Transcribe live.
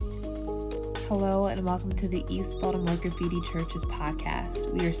Hello and welcome to the East Baltimore Graffiti Church's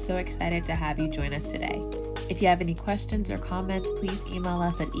podcast. We are so excited to have you join us today. If you have any questions or comments, please email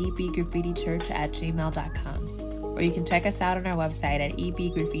us at ebgraffitichurch@gmail.com, or you can check us out on our website at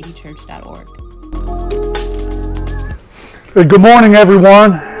ebgraffitichurch.org. Hey, good morning,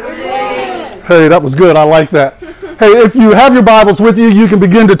 everyone. Hey, that was good. I like that. Hey, if you have your Bibles with you, you can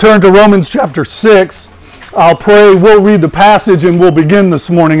begin to turn to Romans chapter 6. I'll pray. We'll read the passage and we'll begin this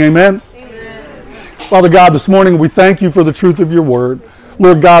morning. Amen. Father God, this morning we thank you for the truth of your word.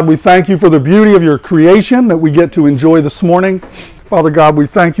 Lord God, we thank you for the beauty of your creation that we get to enjoy this morning. Father God, we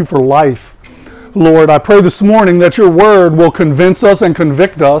thank you for life. Lord, I pray this morning that your word will convince us and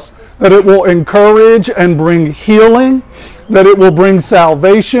convict us, that it will encourage and bring healing, that it will bring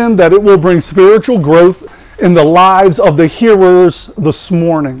salvation, that it will bring spiritual growth in the lives of the hearers this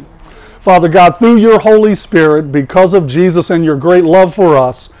morning. Father God, through your Holy Spirit, because of Jesus and your great love for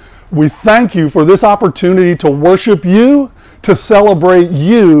us, we thank you for this opportunity to worship you, to celebrate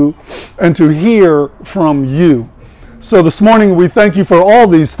you, and to hear from you. So this morning we thank you for all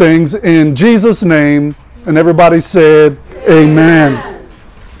these things in Jesus' name. And everybody said, Amen.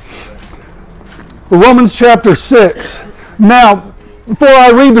 Romans chapter 6. Now, before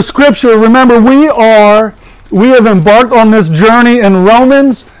I read the scripture, remember we have embarked on this journey in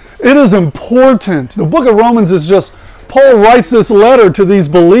Romans. It is important. The book of Romans is just, Paul writes this letter to these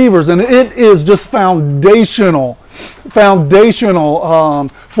believers, and it is just foundational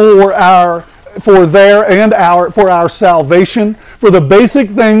for our salvation, for the basic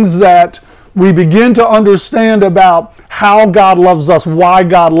things that we begin to understand about how God loves us, why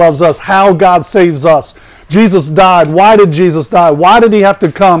God loves us, how God saves us. Jesus died. Why did Jesus die? Why did he have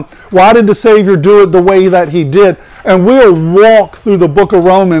to come? Why did the Savior do it the way that he did? And we'll walk through the book of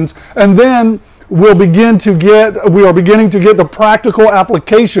Romans, and then we are beginning to get the practical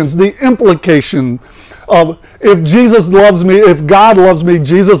applications, the implication of if Jesus loves me, if God loves me,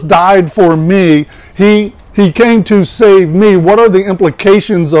 Jesus died for me, He came to save me. What are the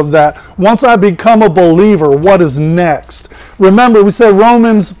implications of that? Once I become a believer, what is next? Remember, we said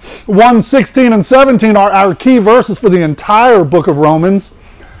Romans 1:16 and 17 are our key verses for the entire book of Romans.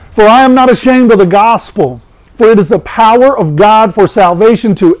 For I am not ashamed of the gospel, for it is the power of God for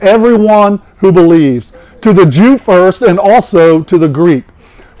salvation to everyone who believes, to the Jew first and also to the Greek.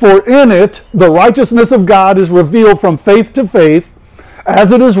 For in it the righteousness of God is revealed from faith to faith,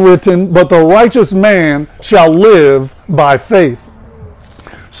 as it is written, but the righteous man shall live by faith.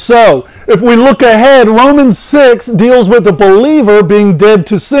 So, if we look ahead, Romans 6 deals with the believer being dead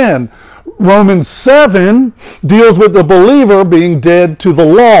to sin. Romans 7 deals with the believer being dead to the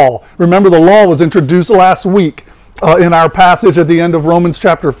law. Remember, the law was introduced last week in our passage at the end of Romans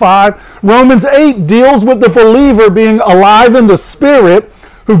chapter 5. Romans 8 deals with the believer being alive in the Spirit,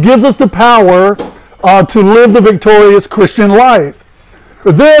 who gives us the power to live the victorious Christian life.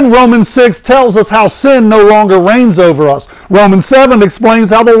 But then Romans 6 tells us how sin no longer reigns over us. Romans 7 explains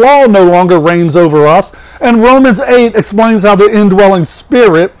how the law no longer reigns over us. And Romans 8 explains how the indwelling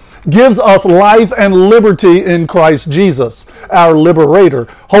Spirit gives us life and liberty in Christ Jesus, our liberator.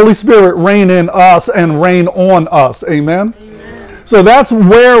 Holy Spirit, reign in us and reign on us. Amen? Amen. So that's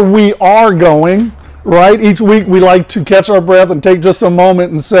where we are going, right? Each week we like to catch our breath and take just a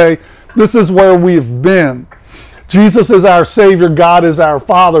moment and say, this is where we've been. Jesus is our Savior, God is our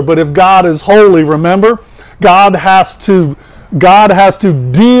Father. But if God is holy, remember, God has to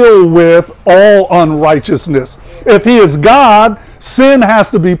deal with all unrighteousness. If he is God, sin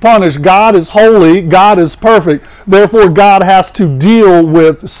has to be punished. God is holy, God is perfect. Therefore, God has to deal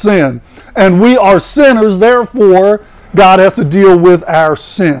with sin. And we are sinners, therefore, God has to deal with our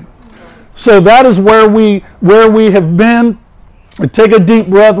sin. So that is where we have been. Take a deep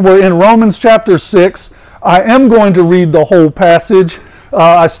breath. We're in Romans chapter 6. I am going to read the whole passage.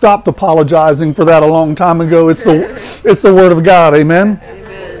 I stopped apologizing for that a long time ago. It's the Word of God. Amen?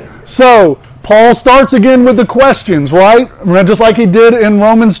 Amen. So, Paul starts again with the questions, right? Just like he did in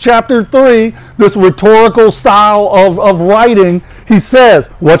Romans chapter 3, this rhetorical style of writing. He says,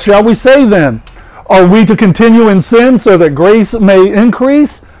 what shall we say then? Are we to continue in sin so that grace may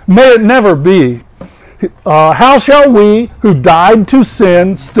increase? May it never be. How shall we who died to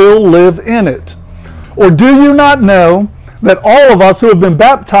sin still live in it? Or do you not know that all of us who have been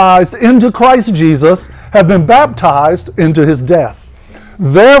baptized into Christ Jesus have been baptized into his death?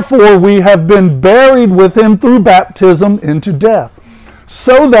 Therefore we have been buried with him through baptism into death,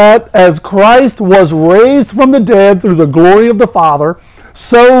 so that as Christ was raised from the dead through the glory of the Father,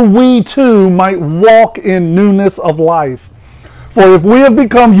 so we too might walk in newness of life. For if we have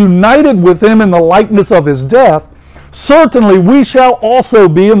become united with him in the likeness of his death, certainly we shall also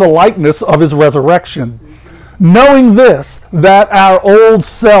be in the likeness of his resurrection. Knowing this, that our old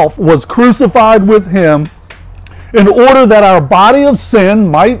self was crucified with him, in order that our body of sin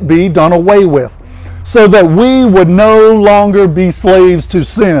might be done away with, so that we would no longer be slaves to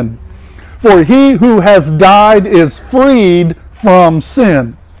sin. For he who has died is freed from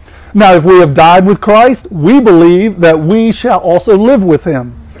sin. Now, if we have died with Christ, we believe that we shall also live with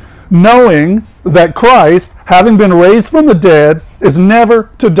him, knowing that Christ, having been raised from the dead, is never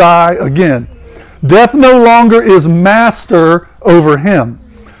to die again. Death no longer is master over him.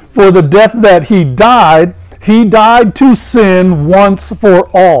 For the death that he died to sin once for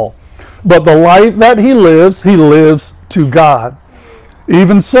all. But the life that he lives to God.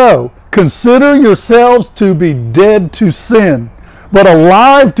 Even so, consider yourselves to be dead to sin, but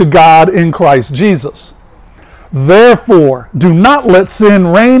alive to God in Christ Jesus. Therefore, do not let sin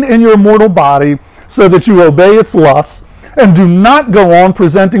reign in your mortal body, so that you obey its lusts, and do not go on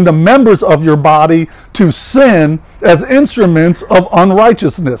presenting the members of your body to sin as instruments of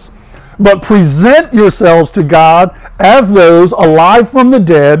unrighteousness, but present yourselves to God as those alive from the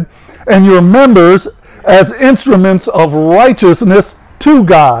dead, and your members as instruments of righteousness to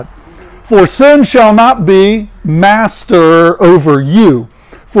God. For sin shall not be master over you,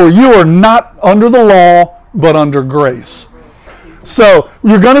 for you are not under the law, but under grace. So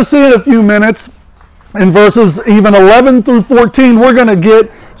you're going to see in a few minutes, in verses even 11 through 14, we're going to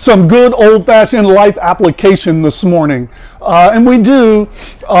get some good old-fashioned life application this morning. And we do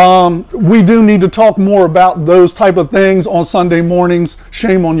need to talk more about those type of things on Sunday mornings.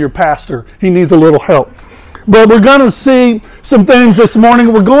 Shame on your pastor. He needs a little help. But we're going to see some things this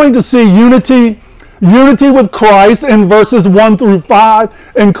morning. We're going to see unity with Christ in verses 1 through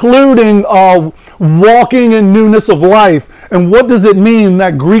 5, including walking in newness of life. And what does it mean,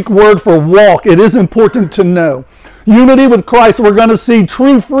 that Greek word for walk? It is important to know. Unity with Christ, we're going to see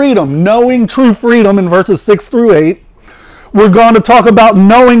true freedom, knowing true freedom in verses 6 through 8. We're going to talk about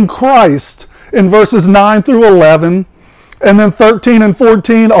knowing Christ in verses 9 through 11. And then 13 and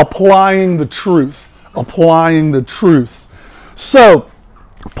 14, applying the truth. Applying the truth. So,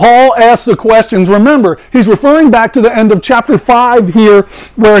 Paul asks the questions. Remember, he's referring back to the end of chapter 5 here,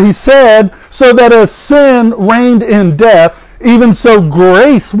 where he said, so that as sin reigned in death, even so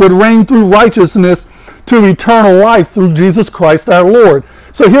grace would reign through righteousness to eternal life through Jesus Christ our Lord.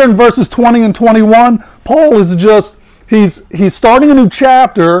 So here in verses 20 and 21, Paul is he's starting a new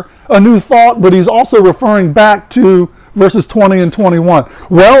chapter, a new thought, but he's also referring back to verses 20 and 21.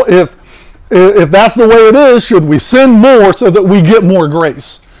 Well, if that's the way it is, should we sin more so that we get more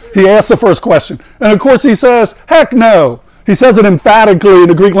grace? He asks the first question. And of course he says, heck no. He says it emphatically in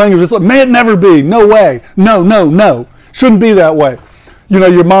the Greek language. It's like, may it never be. No way. No, no, no. Shouldn't be that way. You know,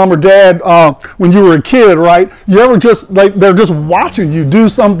 your mom or dad, when you were a kid, right? You ever just, like, they're just watching you do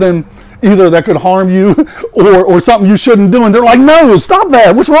something either that could harm you or something you shouldn't do. And they're like, no, stop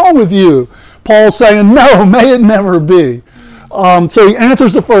that. What's wrong with you? Paul's saying, no, may it never be. So he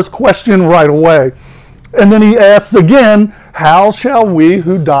answers the first question right away. And then he asks again, how shall we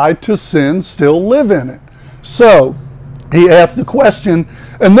who died to sin still live in it? So he asks the question.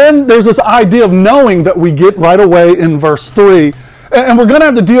 And then there's this idea of knowing that we get right away in verse 3. And we're going to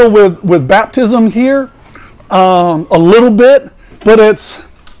have to deal with baptism here a little bit. But it's,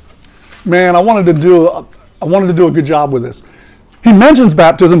 man, I wanted to do a good job with this. He mentions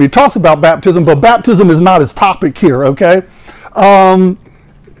baptism. He talks about baptism, but baptism is not his topic here, okay?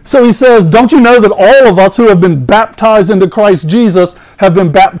 So he says, don't you know that all of us who have been baptized into Christ Jesus have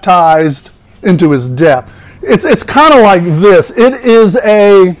been baptized into his death? It's kind of like this. It is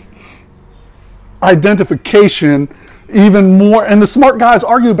a identification even more, and the smart guys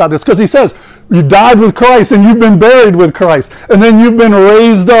argue about this because he says, you died with Christ and you've been buried with Christ, and then you've been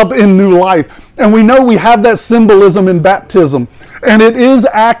raised up in new life. And we know we have that symbolism in baptism, and it is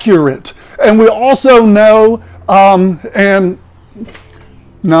accurate. And we also know,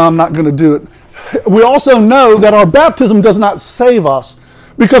 no, I'm not going to do it. We also know that our baptism does not save us.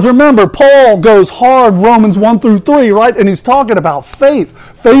 Because remember, Paul goes hard, Romans 1 through 3, right? And he's talking about faith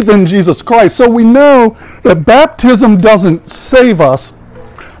in Jesus Christ. So we know that baptism doesn't save us,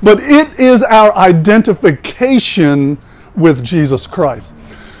 but it is our identification with Jesus Christ.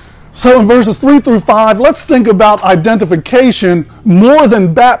 So in verses 3 through 5, let's think about identification more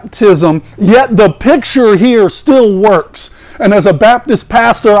than baptism, yet the picture here still works. And as a Baptist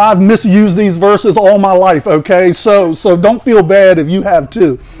pastor, I've misused these verses all my life, okay? So don't feel bad if you have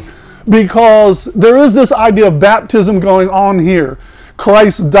too. Because there is this idea of baptism going on here.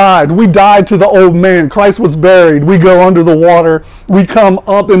 Christ died. We died to the old man. Christ was buried. We go under the water. We come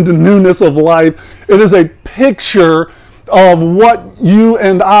up into newness of life. It is a picture of what you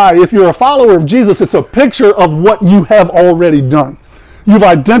and I, if you're a follower of Jesus, it's a picture of what you have already done. You've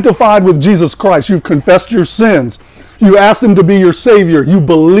identified with Jesus Christ. You've confessed your sins. You asked him to be your Savior. You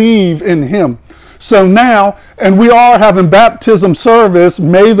believe in him. So now, and we are having baptism service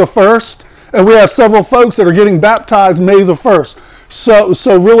May the 1st, and we have several folks that are getting baptized May the 1st.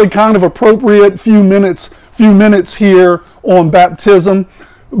 So really kind of appropriate few minutes here on baptism.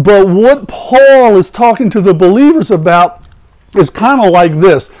 But what Paul is talking to the believers about is kind of like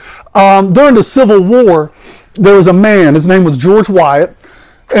this. During the Civil War, there was a man, his name was George Wyatt,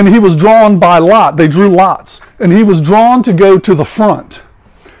 and he was drawn by lot. They drew lots, and he was drawn to go to the front.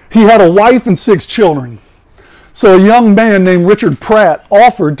 He had a wife and 6 children. So a young man named Richard Pratt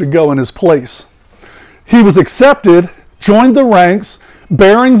offered to go in his place. He was accepted, joined the ranks,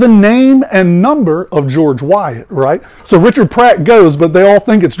 bearing the name and number of George Wyatt, right? So Richard Pratt goes, but they all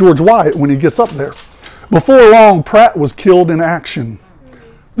think it's George Wyatt when he gets up there. Before long, Pratt was killed in action.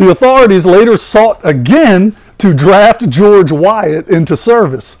 The authorities later sought again to draft George Wyatt into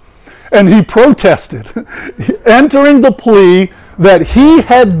service. And he protested, entering the plea that he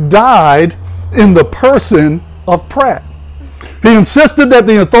had died in the person of Pratt. He insisted that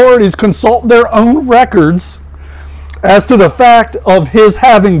the authorities consult their own records as to the fact of his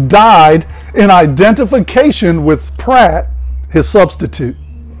having died in identification with Pratt, his substitute.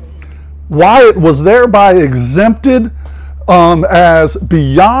 Wyatt was thereby exempted as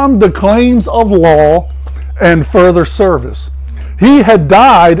beyond the claims of law and further service. He had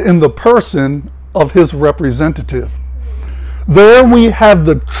died in the person of his representative. There we have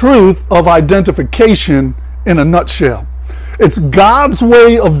the truth of identification in a nutshell. It's God's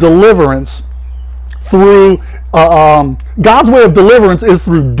way of deliverance God's way of deliverance is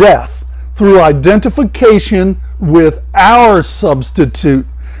through death, through identification with our substitute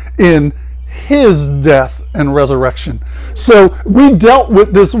in his death and resurrection. So we dealt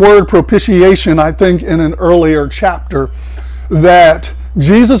with this word propitiation, I think, in an earlier chapter, that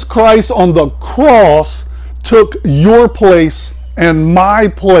Jesus Christ on the cross took your place and my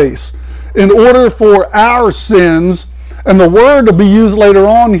place in order for our sins. And the word to be used later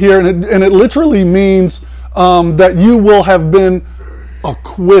on here, and it literally means that you will have been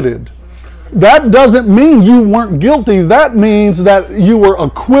acquitted. That doesn't mean you weren't guilty. That means that you were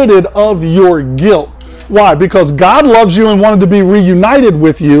acquitted of your guilt. Why? Because God loves you and wanted to be reunited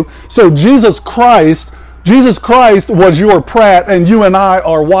with you. So Jesus Christ was your Pratt and you and I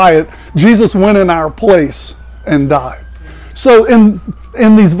are Wyatt. Jesus went in our place and died. So in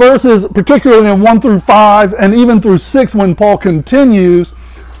these verses, particularly in 1 through 5 and even through 6 when Paul continues,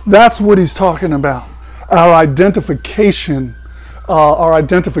 that's what he's talking about. Our identification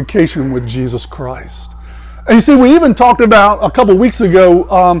with Jesus Christ. And you see, we even talked about, a couple weeks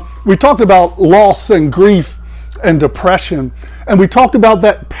ago, we talked about loss and grief and depression. And we talked about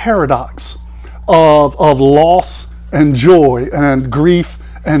that paradox of loss and joy and grief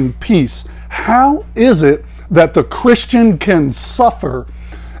and peace. How is it that the Christian can suffer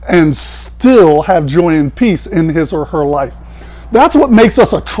and still have joy and peace in his or her life? That's what makes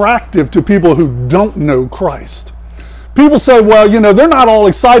us attractive to people who don't know Christ. People say, well, they're not all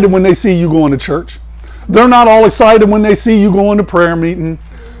excited when they see you going to church. They're not all excited when they see you going to prayer meeting.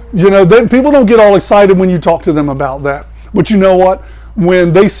 People don't get all excited when you talk to them about that. But you know what?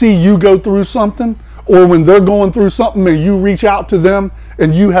 When they see you go through something, or when they're going through something and you reach out to them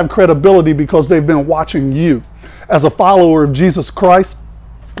and you have credibility because they've been watching you as a follower of Jesus Christ.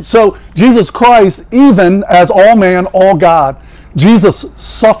 So Jesus Christ, even as all man, all God, Jesus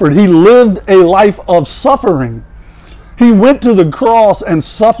suffered. He lived a life of suffering. He went to the cross and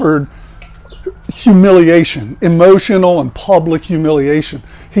suffered humiliation, emotional and public humiliation.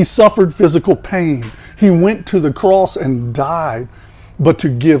 He suffered physical pain. He went to the cross and died, but to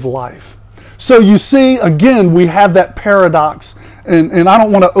give life. So you see, again, we have that paradox, and I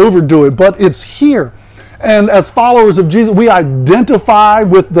don't want to overdo it, but it's here. And as followers of Jesus, we identify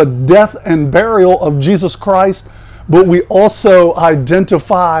with the death and burial of Jesus Christ, but we also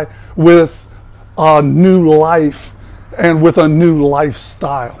identify with a new life and with a new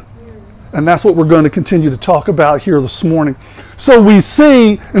lifestyle. And that's what we're going to continue to talk about here this morning. So we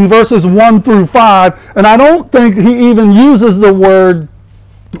see in verses 1 through 5, and I don't think he even uses the word,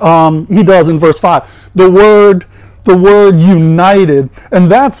 he does in verse 5, the word united,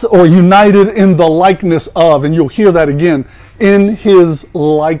 and that's, or united in the likeness of, and you'll hear that again, in his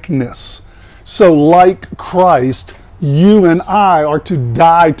likeness. So like Christ, you and I are to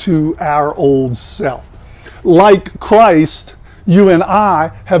die to our old self. Like Christ, you and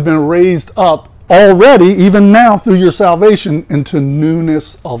I have been raised up already, even now through your salvation, into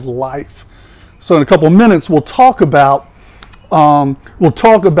newness of life. So in a couple of minutes, we'll talk about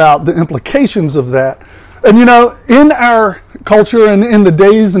the implications of that. And in our culture and in the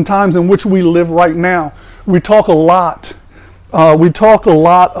days and times in which we live right now, we talk a lot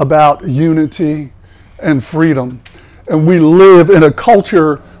about unity and freedom. And we live in a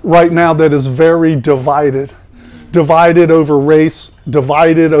culture right now that is very divided over race,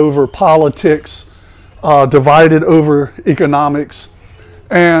 divided over politics, divided over economics.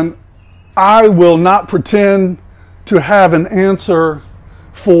 And I will not pretend to have an answer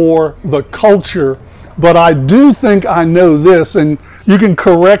for the culture, but I do think I know this, and you can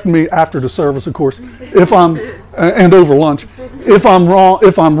correct me after the service, of course, if I'm and over lunch, if I'm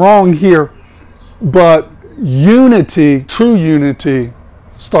wrong here. But unity, true unity,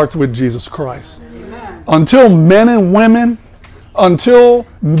 starts with Jesus Christ. Until men and women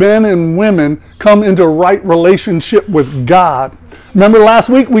come into right relationship with God. Remember last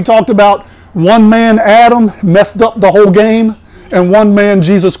week we talked about one man, Adam, messed up the whole game, and one man,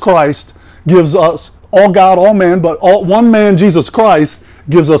 Jesus Christ, gives us, all God, all man, but one man, Jesus Christ,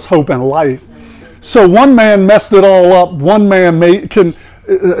 gives us hope and life. So one man messed it all up. One man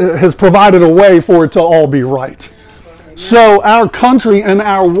has provided a way for it to all be right. So our country and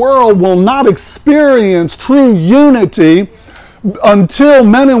our world will not experience true unity until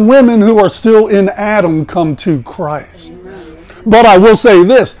men and women who are still in Adam come to Christ. But I will say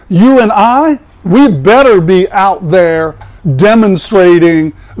this, you and I, we better be out there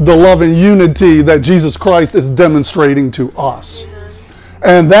demonstrating the love and unity that Jesus Christ is demonstrating to us.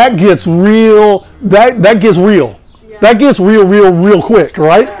 And that gets real, that gets real. That gets real quick,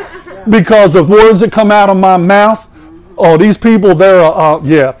 right? Because the words that come out of my mouth, these people,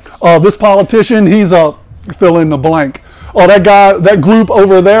 this politician, he's a fill in the blank. That guy, that group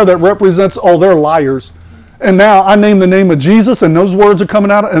over there that represents, they're liars. And now I name the name of Jesus, and those words are coming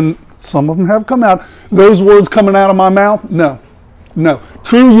out, and some of them have come out. Those words coming out of my mouth, no.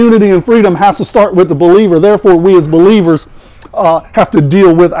 True unity and freedom has to start with the believer. Therefore, we as believers have to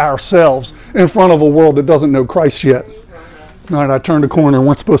deal with ourselves in front of a world that doesn't know Christ yet. All right, I turned the corner and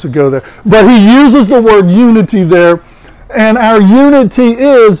weren't supposed to go there. But he uses the word unity there. And our unity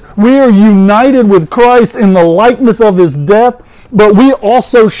is we are united with Christ in the likeness of his death, but we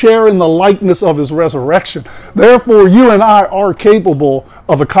also share in the likeness of his resurrection. Therefore, you and I are capable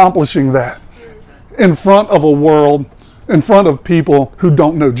of accomplishing that in front of a world, in front of people who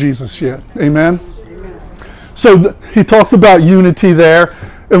don't know Jesus yet. Amen? So he talks about unity there.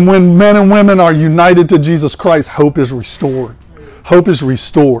 And when men and women are united to Jesus Christ, hope is restored. Hope is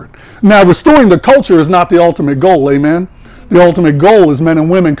restored. Now, restoring the culture is not the ultimate goal. Amen? The ultimate goal is men and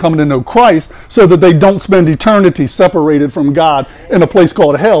women coming to know Christ so that they don't spend eternity separated from God in a place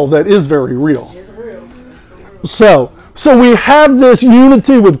called hell that is very real. So we have this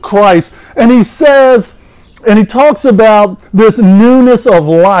unity with Christ, and he says, and he talks about this newness of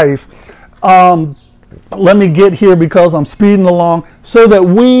life. Let me get here because I'm speeding along, so that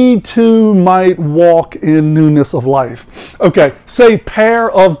we too might walk in newness of life. Okay, say pair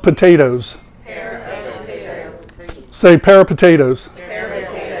of potatoes. Say pair of potatoes.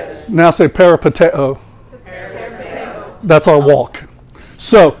 Now say pair of potato. That's our walk.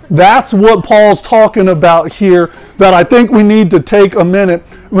 So that's what Paul's talking about here, that I think we need to take a minute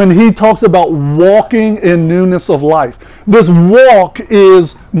when he talks about walking in newness of life. This walk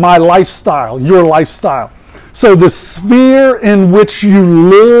is my lifestyle, your lifestyle. So the sphere in which you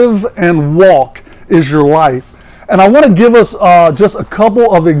live and walk is your life. And I want to give us just a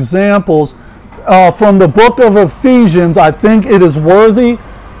couple of examples from the book of Ephesians. I think it is worthy.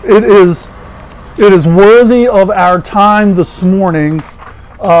 It is worthy of our time this morning.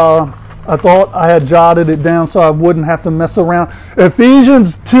 I thought I had jotted it down so I wouldn't have to mess around.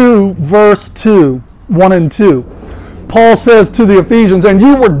 Ephesians 2, verse 2, 1 and 2. Paul says to the Ephesians, "And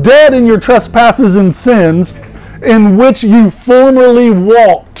you were dead in your trespasses and sins, in which you formerly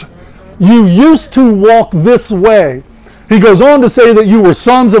walked. You used to walk this way." He goes on to say that you were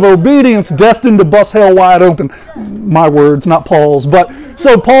sons of obedience, destined to bust hell wide open. My words, not Paul's. But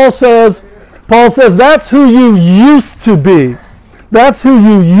so Paul says that's who you used to be. That's who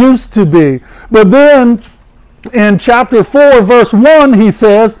you used to be. But then in chapter 4, verse 1, he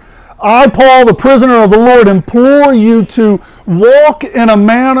says, "I, Paul, the prisoner of the Lord, implore you to walk in a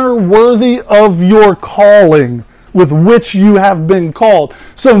manner worthy of your calling with which you have been called."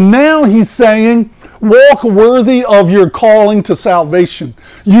 So now he's saying, walk worthy of your calling to salvation.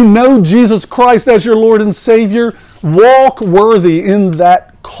 You know Jesus Christ as your Lord and Savior. Walk worthy in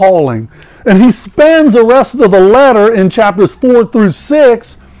that calling. And he spends the rest of the letter in chapters 4 through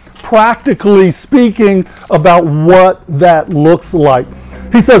 6 practically speaking about what that looks like.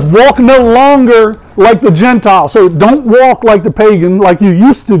 He says, walk no longer like the Gentiles. So don't walk like the pagan, like you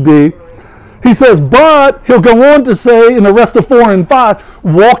used to be. He says, but he'll go on to say in the rest of 4 and 5,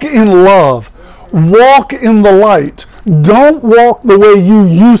 walk in love. Walk in the light. Don't walk the way you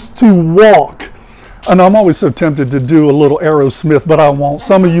used to walk. And I'm always so tempted to do a little Aerosmith, but I won't.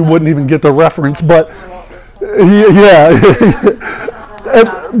 Some of you wouldn't even get the reference, but yeah.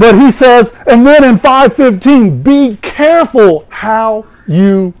 But he says, and then in 5:15, be careful how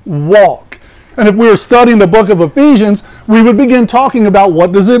you walk. And if we were studying the book of Ephesians, we would begin talking about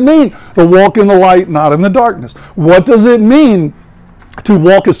what does it mean to walk in the light, not in the darkness. What does it mean to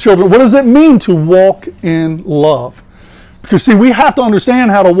walk as children? What does it mean to walk in love? Because see, we have to understand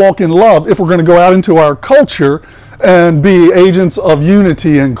how to walk in love if we're going to go out into our culture and be agents of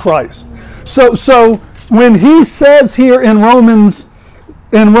unity in Christ. So when he says here in Romans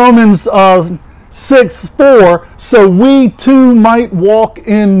 6:4, so we too might walk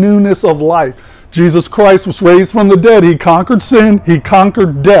in newness of life. Jesus Christ was raised from the dead. He conquered sin. He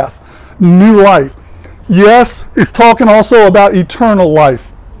conquered death. New life. Yes, he's talking also about eternal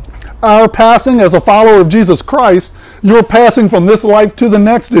life. Our passing as a follower of Jesus Christ, your passing from this life to the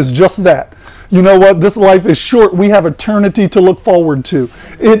next is just that. You know what? This life is short. We have eternity to look forward to.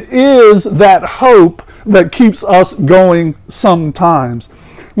 It is that hope that keeps us going sometimes.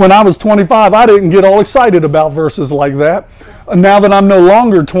 When I was 25, I didn't get all excited about verses like that. Now that I'm no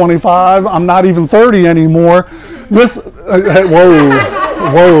longer 25, I'm not even 30 anymore. Whoa.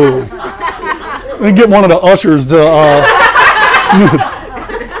 Let me get one of the ushers to...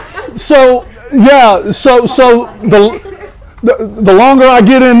 So the longer I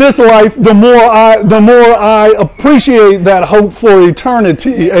get in this life, the more I appreciate that hope for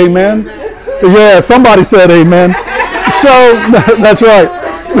eternity. Amen. Yeah, somebody said amen. So that's right.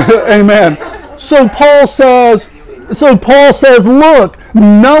 Amen. So Paul says, look,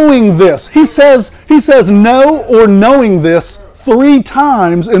 knowing this. He says know or knowing this 3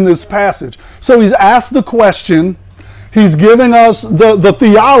 times in this passage. So he's asked the question, he's giving us the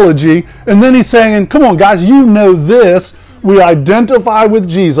theology, and then he's saying, come on guys, you know this. We identify with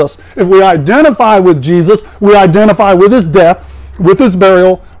Jesus. If we identify with Jesus, we identify with his death, with his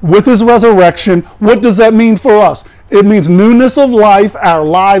burial, with his resurrection. What does that mean for us? It means newness of life. Our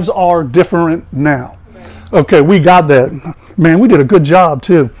lives are different now. Okay, we got that. Man, we did a good job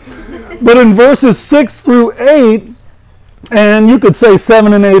too. But in verses 6 through 8, and you could say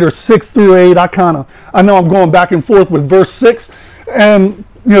 7 and 8 or 6 through 8, I know I'm going back and forth with verse 6, and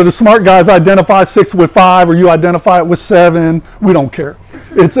you know, the smart guys identify 6 with 5, or you identify it with 7. We don't care.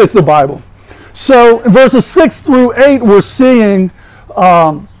 It's the Bible. So in verses 6 through 8, we're seeing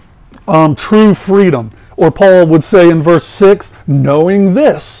true freedom. Or Paul would say in verse 6, knowing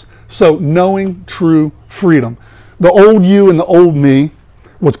this. So knowing true freedom. The old you and the old me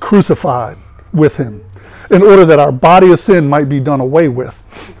was crucified with him in order that our body of sin might be done away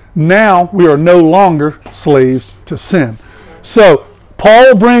with. Now we are no longer slaves to sin. So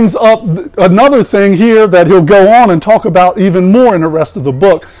Paul brings up another thing here that he'll go on and talk about even more in the rest of the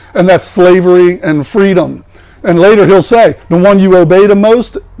book, and that's slavery and freedom. And later he'll say, the one you obey the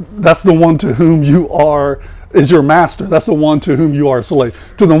most, that's the one to whom you is your master. That's the one to whom you are a slave,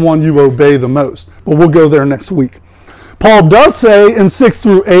 to the one you obey the most. But we'll go there next week. Paul does say in 6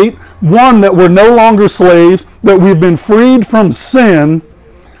 through 8, 1, that we're no longer slaves, that we've been freed from sin,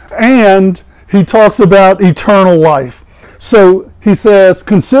 and he talks about eternal life. So he says,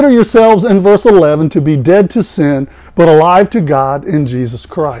 consider yourselves in verse 11 to be dead to sin, but alive to God in Jesus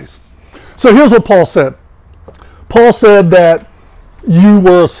Christ. So here's what Paul said. Paul said that you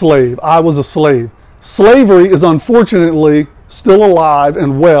were a slave. I was a slave. Slavery is unfortunately still alive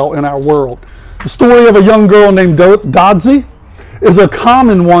and well in our world. The story of a young girl named Dodzi is a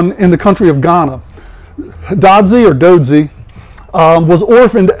common one in the country of Ghana. Dodzi was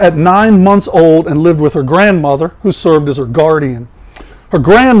orphaned at 9 months old and lived with her grandmother, who served as her guardian. Her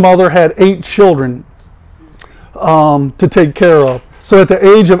grandmother had 8 children to take care of. So at the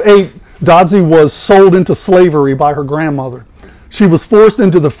age of 8, Dodzi was sold into slavery by her grandmother. She was forced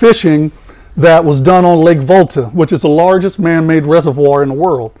into the fishing that was done on Lake Volta, which is the largest man-made reservoir in the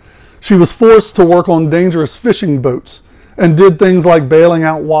world. She was forced to work on dangerous fishing boats and did things like bailing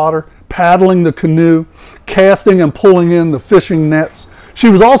out water, paddling the canoe, casting and pulling in the fishing nets. She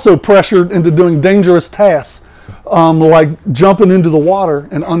was also pressured into doing dangerous tasks, like jumping into the water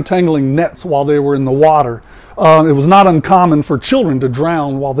and untangling nets while they were in the water. It was not uncommon for children to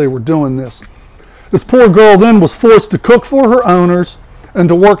drown while they were doing this. This poor girl then was forced to cook for her owners and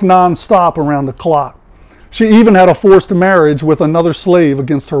to work non-stop around the clock. She even had a forced marriage with another slave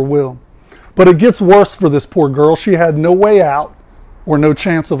against her will. But it gets worse for this poor girl. She had no way out or no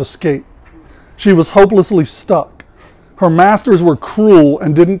chance of escape. She was hopelessly stuck. Her masters were cruel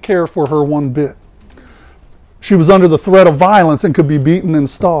and didn't care for her one bit. She was under the threat of violence and could be beaten and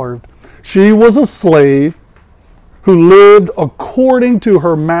starved. She was a slave who lived according to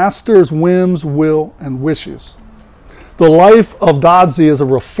her master's whims, will, and wishes. The life of Dodsie is a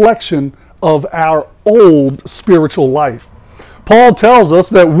reflection of our old spiritual life. Paul tells us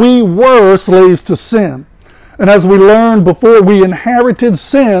that we were slaves to sin. And as we learned before, we inherited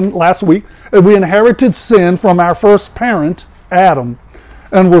sin last week, we inherited sin from our first parent, Adam,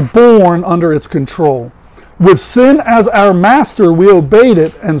 and were born under its control. With sin as our master, we obeyed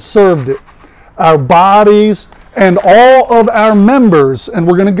it and served it. Our bodies and all of our members, and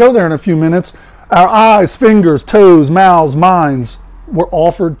we're going to go there in a few minutes, our eyes, fingers, toes, mouths, minds, were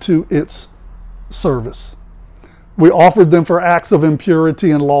offered to its service. We offered them for acts of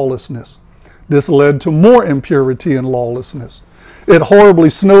impurity and lawlessness. This led to more impurity and lawlessness. It horribly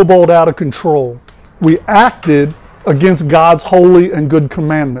snowballed out of control. We acted against God's holy and good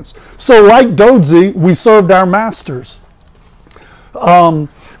commandments. So like Dodsie, we served our masters.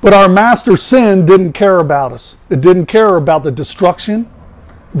 But our master sin didn't care about us. It didn't care about the destruction,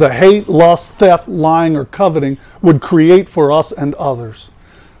 the hate, lust, theft, lying, or coveting would create for us and others.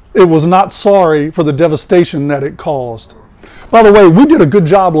 It was not sorry for the devastation that it caused. By the way, we did a good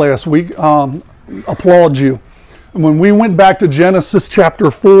job last week. Applaud you. When we went back to Genesis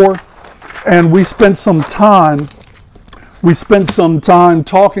chapter 4, and we spent some time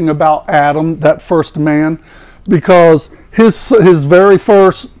talking about Adam, that first man, because his very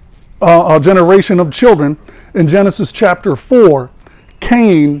first generation of children in Genesis chapter 4,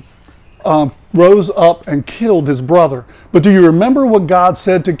 Cain rose up and killed his brother. But do you remember what God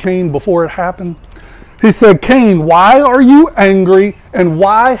said to Cain before it happened? He said, Cain, why are you angry and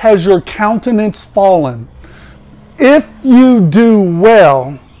why has your countenance fallen? If you do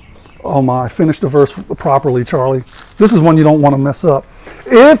well, oh my, I finished the verse properly, Charlie. This is one you don't want to mess up.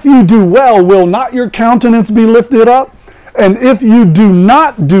 If you do well, will not your countenance be lifted up? And if you do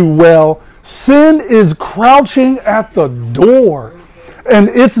not do well, sin is crouching at the door, and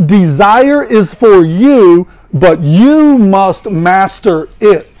its desire is for you, but you must master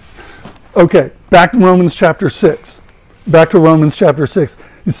it. Okay, back to Romans chapter 6.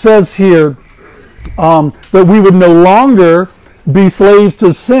 It says here that we would no longer be slaves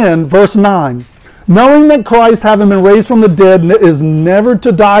to sin. Verse 9. Knowing that Christ, having been raised from the dead, is never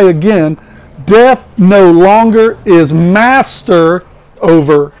to die again, death no longer is master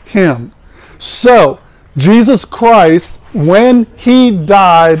over him. So, Jesus Christ, when he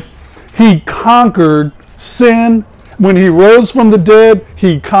died, he conquered sin. When he rose from the dead,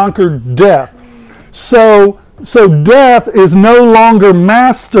 he conquered death. So death is no longer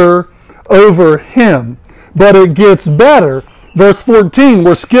master over him. But it gets better. Verse 14,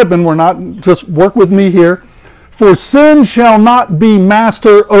 we're skipping, we're not, just work with me here. For sin shall not be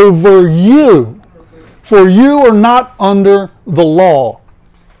master over you, for you are not under the law,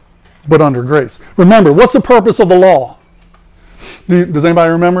 but under grace. Remember, what's the purpose of the law? Does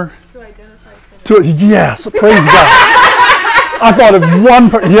anybody remember? To identify sin. Yes, praise God. I thought of one,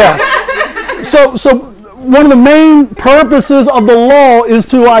 yes. So one of the main purposes of the law is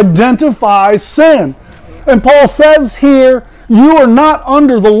to identify sin. And Paul says here, you are not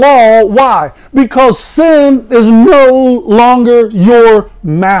under the law. Why? Because sin is no longer your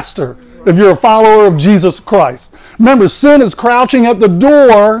master if you're a follower of Jesus Christ. Remember, sin is crouching at the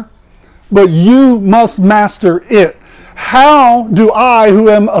door, but you must master it. How do I, who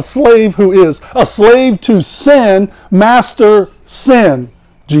am a slave to sin, master sin?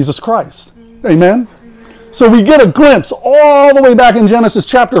 Jesus Christ. Amen? So we get a glimpse all the way back in Genesis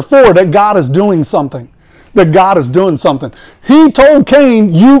chapter 4 that God is doing something. He told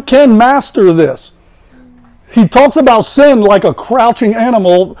Cain, you can master this. He talks about sin like a crouching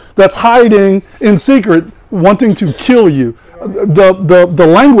animal that's hiding in secret, wanting to kill you. The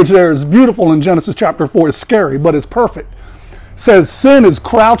language there is beautiful in Genesis chapter 4. It's scary, but it's perfect. It says sin is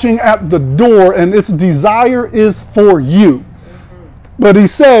crouching at the door and its desire is for you. But he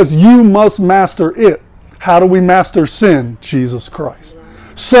says you must master it. How do we master sin? Jesus Christ.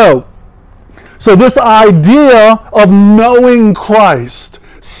 So this idea of knowing Christ,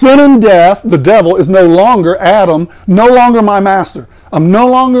 sin and death, the devil, is no longer Adam, no longer my master. I'm no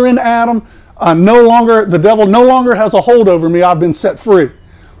longer in Adam. The devil no longer has a hold over me. I've been set free.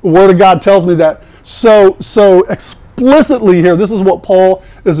 The Word of God tells me that. So explicitly here, this is what Paul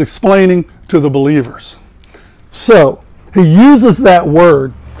is explaining to the believers. So, He uses that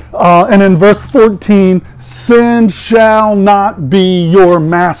word. And in verse 14, sin shall not be your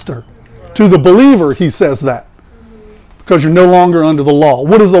master. To the believer, he says that, because you're no longer under the law.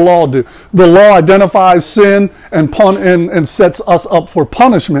 What does the law do? The law identifies sin and sets us up for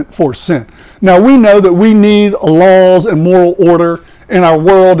punishment for sin. Now, we know that we need laws and moral order in our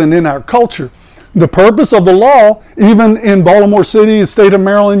world and in our culture. The purpose of the law, even in Baltimore City, the state of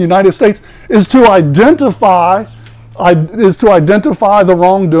Maryland, United States, is to identify the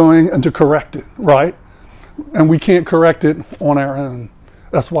wrongdoing and to correct it, right? And we can't correct it on our own.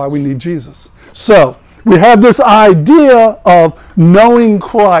 That's why we need Jesus. So we have this idea of knowing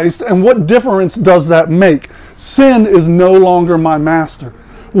Christ, and what difference does that make? Sin is no longer my master.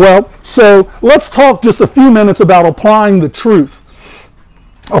 Well, so let's talk just a few minutes about applying the truth.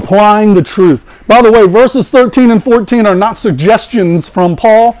 Applying the truth. By the way, verses 13 and 14 are not suggestions from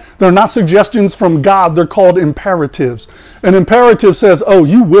Paul. They're not suggestions from God. They're called imperatives. An imperative says, oh,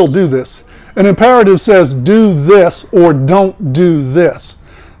 you will do this. An imperative says, do this or don't do this.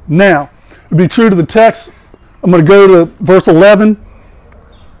 Now, to be true to the text, I'm going to go to verse 11.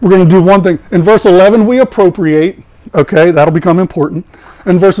 We're going to do one thing. In verse 11, we appropriate. Okay, that'll become important.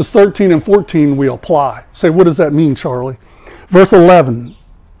 In verses 13 and 14, we apply. Say, what does that mean, Charlie? Verse 11.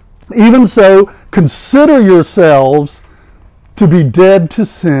 Even so, consider yourselves to be dead to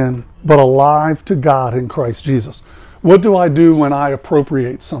sin, but alive to God in Christ Jesus. What do I do when I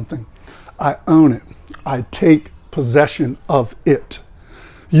appropriate something? I own it. I take possession of it.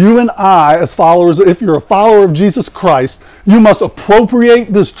 You and I, as followers, if you're a follower of Jesus Christ, you must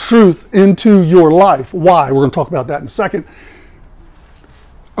appropriate this truth into your life. Why? We're going to talk about that in a second.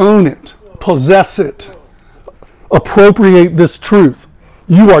 Own it. Possess it. Appropriate this truth.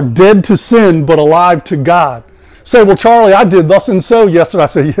 You are dead to sin, but alive to God. Say, well, Charlie, I did thus and so yesterday. I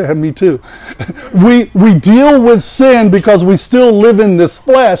say, yeah, me too. We deal with sin because we still live in this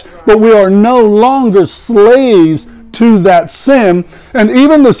flesh, but we are no longer slaves to that sin. And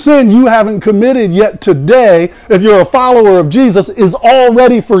even the sin you haven't committed yet today, if you're a follower of Jesus, is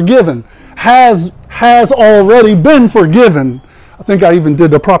already forgiven, has already been forgiven. I think I even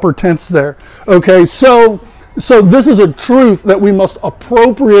did the proper tense there. Okay, so this is a truth that we must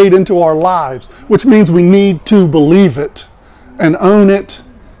appropriate into our lives, which means we need to believe it and own it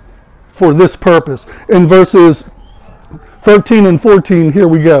for this purpose. In verses 13 and 14, here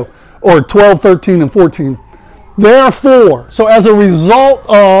we go, or 12, 13, and 14. Therefore, so as a result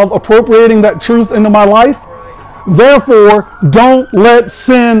of appropriating that truth into my life, therefore, don't let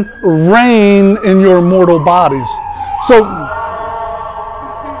sin reign in your mortal bodies. So,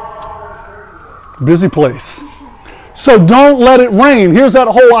 busy place. So don't let it reign. Here's that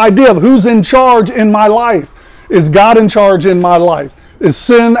whole idea of who's in charge in my life. Is God in charge in my life? Is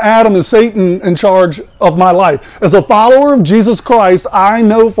sin, Adam, is Satan in charge of my life? As a follower of Jesus Christ, I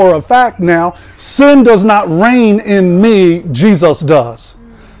know for a fact now, sin does not reign in me, Jesus does.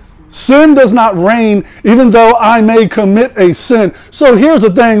 Sin does not reign even though I may commit a sin. So here's the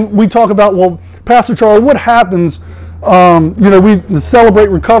thing we talk about, well, Pastor Charlie, what happens? We Celebrate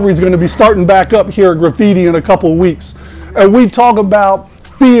Recovery is going to be starting back up here at Graffiti in a couple of weeks. And we talk about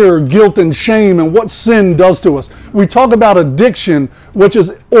fear, guilt, and shame and what sin does to us. We talk about addiction, which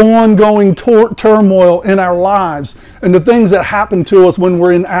is ongoing turmoil in our lives, and the things that happen to us when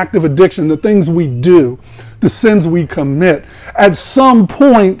we're in active addiction, the things we do, the sins we commit. At some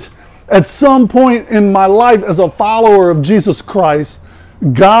point in my life as a follower of Jesus Christ,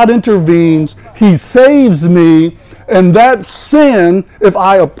 God intervenes, He saves me, and that sin, if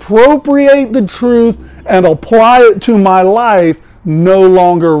I appropriate the truth and apply it to my life, no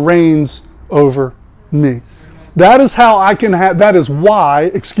longer reigns over me. That is how I can have, that is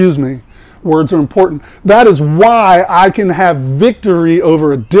why, words are important. That is why I can have victory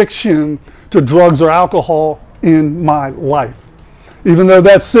over addiction to drugs or alcohol in my life. Even though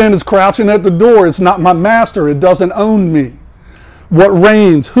that sin is crouching at the door, it's not my master, it doesn't own me. What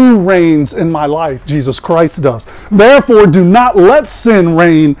reigns? Who reigns in my life? Jesus Christ does. Therefore, do not let sin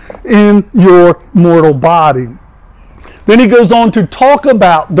reign in your mortal body. Then he goes on to talk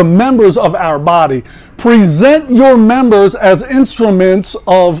about the members of our body. Present your members as instruments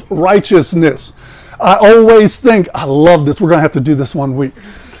of righteousness. I always think, I love this. We're going to have to do this one week.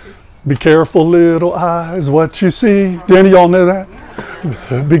 Be careful, little eyes, what you see. Do any of y'all know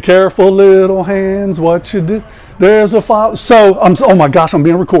that? Be careful, little hands, what you do. There's a Father. Oh my gosh, I'm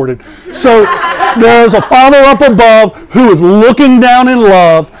being recorded. So there's a Father up above who is looking down in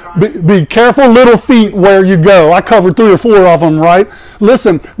love. Be careful, little feet, where you go. I covered 3 or 4 of them, right?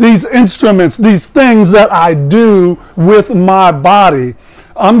 Listen, these instruments, these things that I do with my body,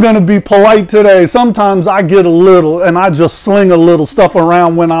 I'm going to be polite today. Sometimes I get a little and I just sling a little stuff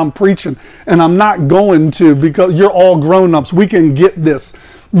around when I'm preaching, and I'm not going to, because you're all grown-ups. We can get this.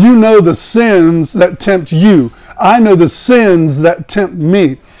 You know the sins that tempt you. I know the sins that tempt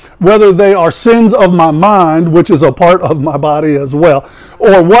me, whether they are sins of my mind, which is a part of my body as well,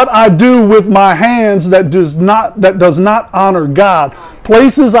 or what I do with my hands that does not honor God.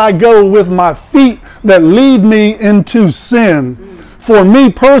 Places I go with my feet that lead me into sin. For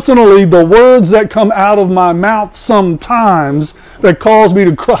me personally, the words that come out of my mouth sometimes that cause me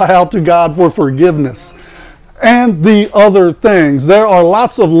to cry out to God for forgiveness. And the other things. There are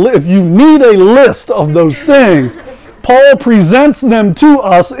lots of, if you need a list of those things, Paul presents them to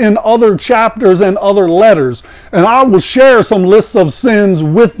us in other chapters and other letters. And I will share some lists of sins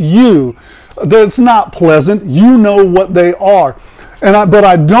with you. That's not pleasant. You know what they are. But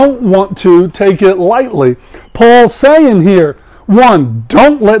I don't want to take it lightly. Paul's saying here, 1,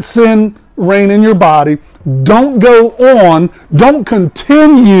 don't let sin reign in your body. Don't go on. Don't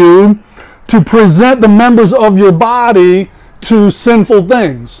continue to present the members of your body to sinful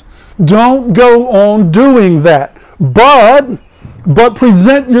things. Don't go on doing that. But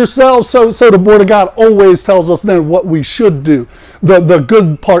present yourselves, so the Word of God always tells us then what we should do. The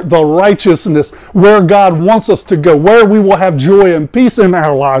good part, the righteousness, where God wants us to go, where we will have joy and peace in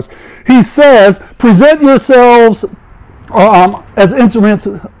our lives. He says, present yourselves as instruments,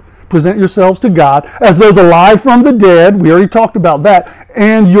 present yourselves to God as those alive from the dead. We already talked about that.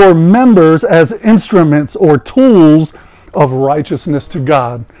 And your members as instruments or tools of righteousness to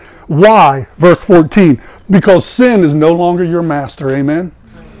God. Why? Verse 14. Because sin is no longer your master. Amen.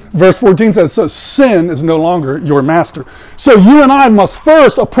 Verse 14 says, so sin is no longer your master. So you and I must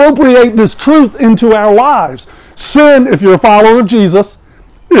first appropriate this truth into our lives. Sin, if you're a follower of Jesus.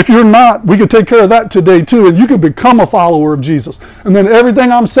 If you're not, we could take care of that today too, and you can become a follower of Jesus. And then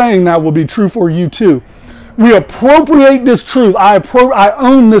everything I'm saying now will be true for you too. We appropriate this truth. I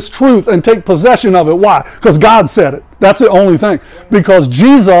own this truth and take possession of it. Why? Because God said it. That's the only thing. Because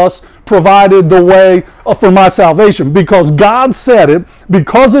Jesus provided the way for my salvation. Because God said it,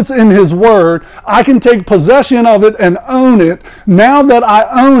 because it's in His Word, I can take possession of it and own it. Now that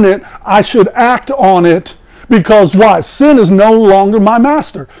I own it, I should act on it. Because why? Sin is no longer my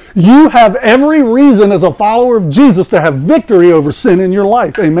master. You have every reason as a follower of Jesus to have victory over sin in your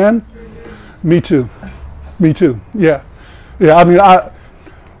life. Amen? Me too. Me too. Yeah. I mean,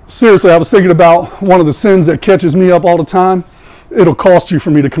 seriously, I was thinking about one of the sins that catches me up all the time. It'll cost you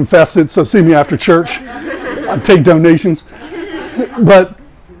for me to confess it, so see me after church. I take donations. But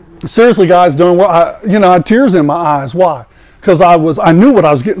seriously, guys, I had tears in my eyes. Why? Because I knew what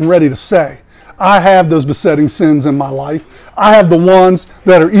I was getting ready to say. I have those besetting sins in my life. I have the ones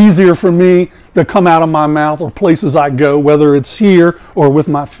that are easier for me that come out of my mouth or places I go, whether it's here or with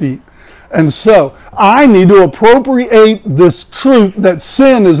my feet. And so I need to appropriate this truth that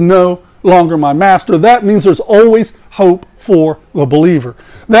sin is no longer my master. That means there's always hope for the believer.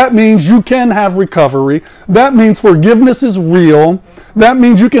 That means you can have recovery. That means forgiveness is real. That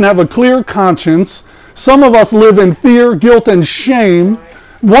means you can have a clear conscience. Some of us live in fear, guilt, and shame.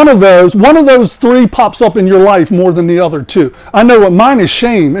 One of those three pops up in your life more than the other two. I know what mine is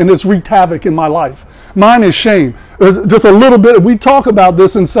shame, and it's wreaked havoc in my life. Mine is shame. There's just a little bit. We talk about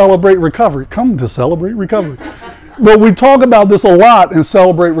this in Celebrate Recovery. Come to Celebrate Recovery. But we talk about this a lot in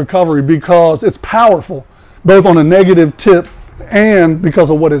Celebrate Recovery because it's powerful, both on a negative tip and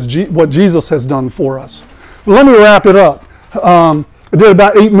because of what Jesus has done for us. Let me wrap it up. I did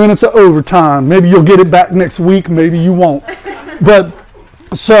about 8 minutes of overtime. Maybe you'll get it back next week. Maybe you won't. But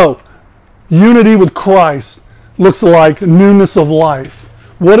so, unity with Christ looks like newness of life.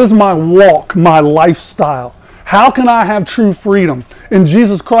 What is my walk, my lifestyle? How can I have true freedom? In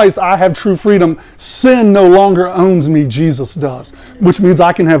Jesus Christ, I have true freedom. Sin no longer owns me, Jesus does, which means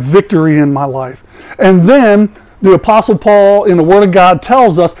I can have victory in my life. And then the Apostle Paul in the Word of God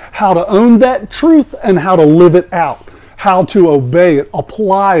tells us how to own that truth and how to live it out, how to obey it,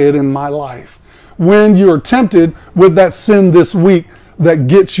 apply it in my life. When you're tempted with that sin this week, that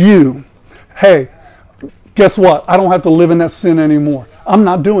gets you, hey, guess what? I don't have to live in that sin anymore. I'm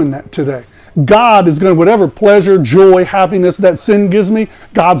not doing that today. God is going to, whatever pleasure, joy, happiness that sin gives me,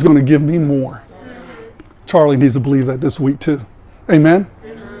 God's going to give me more. Charlie needs to believe that this week too. Amen?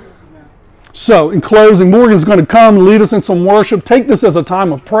 So, in closing, Morgan's going to come lead us in some worship. Take this as a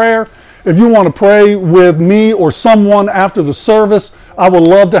time of prayer. If you want to pray with me or someone after the service, I would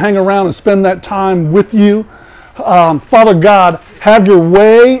love to hang around and spend that time with you. Father God, have your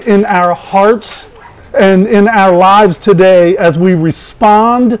way in our hearts and in our lives today as we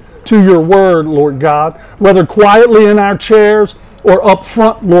respond to your word, Lord God, whether quietly in our chairs or up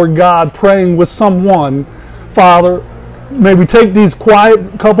front, Lord God, praying with someone, Father, may we take these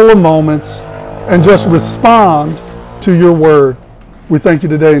quiet couple of moments and just respond to your word. We thank you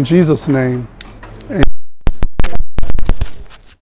today in Jesus' name.